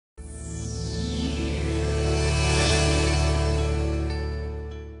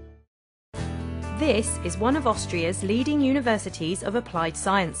This is one of Austria's leading universities of applied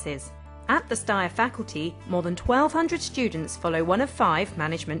sciences. At the Steyr faculty, more than 1,200 students follow one of 5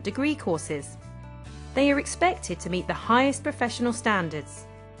 management degree courses. They are expected to meet the highest professional standards.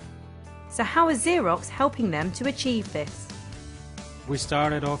 So how is Xerox helping them to achieve this? We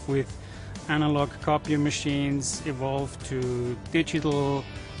started off with analog copier machines, evolved to digital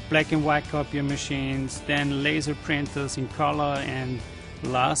black and white copier machines, then laser printers in color, and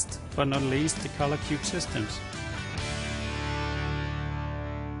last but not least, the ColorQube systems.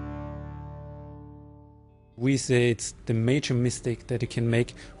 We say it's the major mistake that you can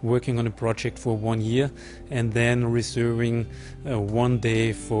make working on a project for 1 year and then reserving 1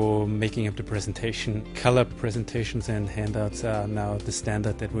 day for making up the presentation. Color presentations and handouts are now the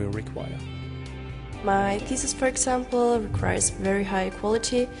standard that we require. My thesis, for example, requires very high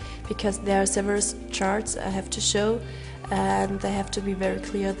quality because there are several charts I have to show, and they have to be very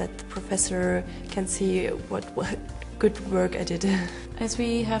clear that the professor can see what good work I did. As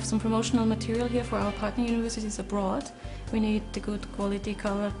we have some promotional material here for our partner universities abroad, we need the good quality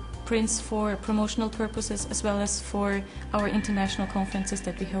color prints for promotional purposes as well as for our international conferences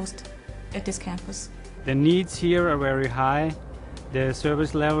that we host at this campus. The needs here are very high. The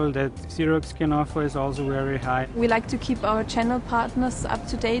service level that Xerox can offer is also very high. We like to keep our channel partners up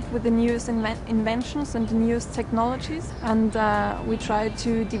to date with the newest inventions and the newest technologies, and we try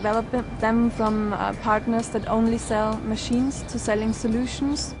to develop them from partners that only sell machines to selling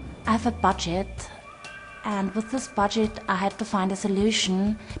solutions. I have a budget, and with this budget I had to find a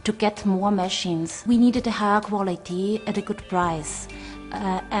solution to get more machines. We needed a higher quality at a good price,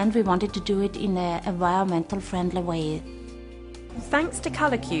 and we wanted to do it in an environmental friendly way. Thanks to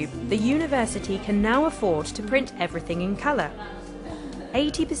ColorQube, the university can now afford to print everything in colour.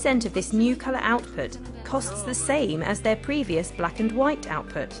 80% of this new colour output costs the same as their previous black and white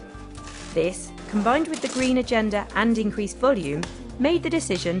output. This, combined with the green agenda and increased volume, made the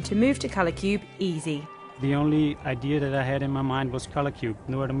decision to move to ColorQube easy. The only idea that I had in my mind was ColorQube.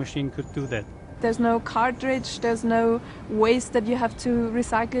 No other machine could do that. There's no cartridge, there's no waste that you have to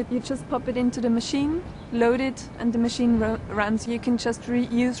recycle. You just pop it into the machine, load it, and the machine runs. You can just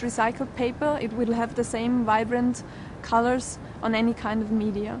use recycled paper. It will have the same vibrant colors on any kind of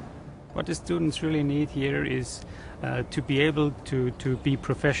media. What the students really need here is to be able to be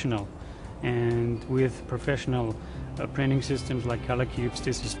professional. And with professional printing systems like ColorQubes,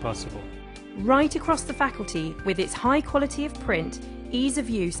 this is possible. Right across the faculty, with its high quality of print, ease of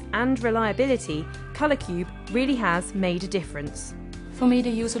use and reliability, ColorQube really has made a difference. For me,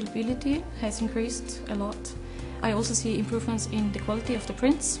 the usability has increased a lot. I also see improvements in the quality of the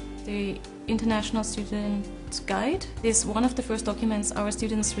prints. The International Student Guide is one of the first documents our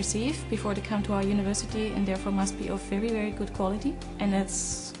students receive before they come to our university, and therefore must be of very, very good quality. And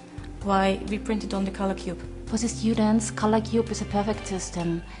that's why we printed on the ColorQube. For the students, ColorQube is a perfect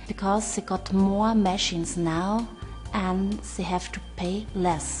system because they got more machines now and they have to pay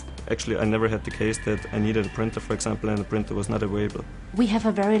less. Actually, I never had the case that I needed a printer, for example, and the printer was not available. We have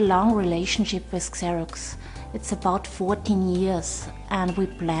a very long relationship with Xerox. It's about 14 years, and we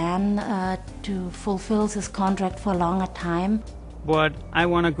plan to fulfill this contract for a longer time. But I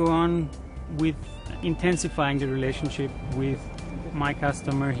want to go on with intensifying the relationship with my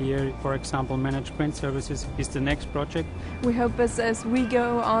customer here. For example, Managed Print Services is the next project. We hope as we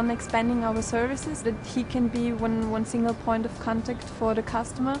go on expanding our services that he can be one single point of contact for the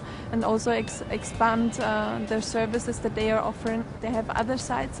customer, and also expand their services that they are offering. They have other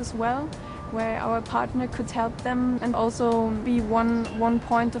sites as well where our partner could help them, and also be one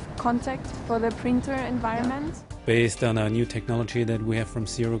point of contact for the printer environment. Based on our new technology that we have from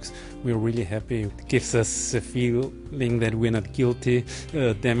Xerox, we're really happy. It gives us a feeling that we're not guilty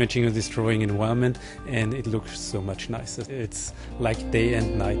damaging or destroying environment, and it looks so much nicer. It's like day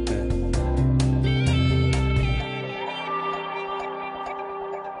and night.